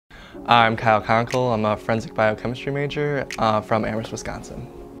I'm Kyle Conkle. I'm a forensic biochemistry major from Amherst, Wisconsin.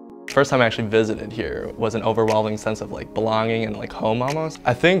 First time I actually visited here was an overwhelming sense of belonging and home almost.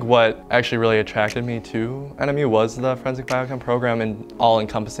 I think what actually really attracted me to NMU was the forensic biochem program and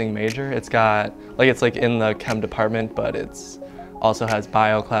all-encompassing major. It's got, it's in the chem department, but it's also has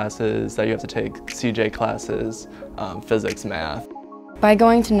bio classes that you have to take, CJ classes, physics, math. By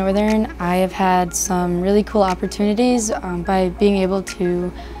going to Northern, I have had some really cool opportunities by being able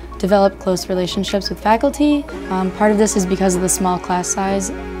to develop close relationships with faculty. Part of this is because of the small class size,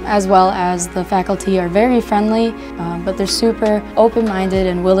 as well as the faculty are very friendly, but they're super open-minded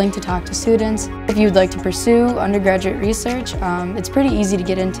and willing to talk to students. If you'd like to pursue undergraduate research, it's pretty easy to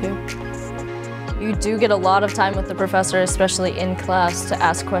get into. You do get a lot of time with the professor, especially in class, to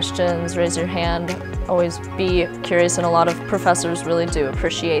ask questions, raise your hand, always be curious, and a lot of professors really do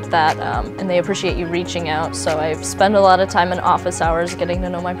appreciate that, and they appreciate you reaching out. So I spend a lot of time in office hours getting to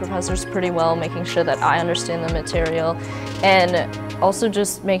know my professors pretty well, making sure that I understand the material, and also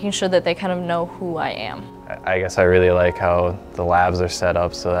just making sure that they kind of know who I am. I guess I really like how the labs are set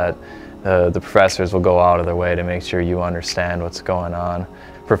up so that the professors will go out of their way to make sure you understand what's going on.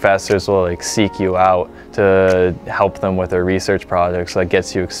 Professors will seek you out to help them with their research projects. That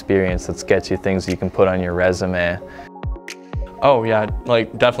gets you experience, that gets you things you can put on your resume. Oh yeah,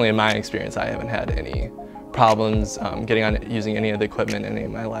 definitely in my experience I haven't had any problems getting on using any of the equipment in any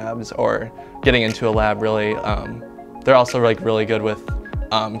of my labs or getting into a lab really. They're also really good with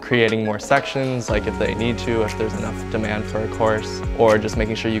creating more sections, if they need to, if there's enough demand for a course, or just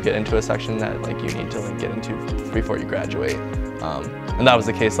making sure you get into a section that you need to get into before you graduate. And that was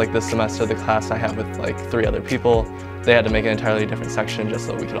the case this semester. The class I have with 3 other people, they had to make an entirely different section just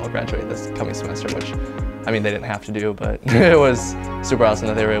so we could all graduate this coming semester, which, I mean, they didn't have to do, but it was super awesome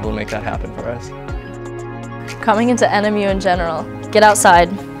that they were able to make that happen for us. Coming into NMU in general, get outside,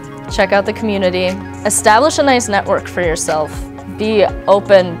 check out the community, establish a nice network for yourself. Be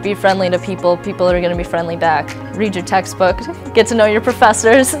open, be friendly to people. People are going to be friendly back. Read your textbook, get to know your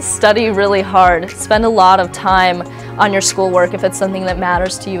professors, study really hard. Spend a lot of time on your schoolwork if it's something that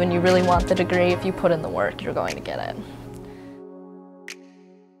matters to you and you really want the degree. If you put in the work, you're going to get it.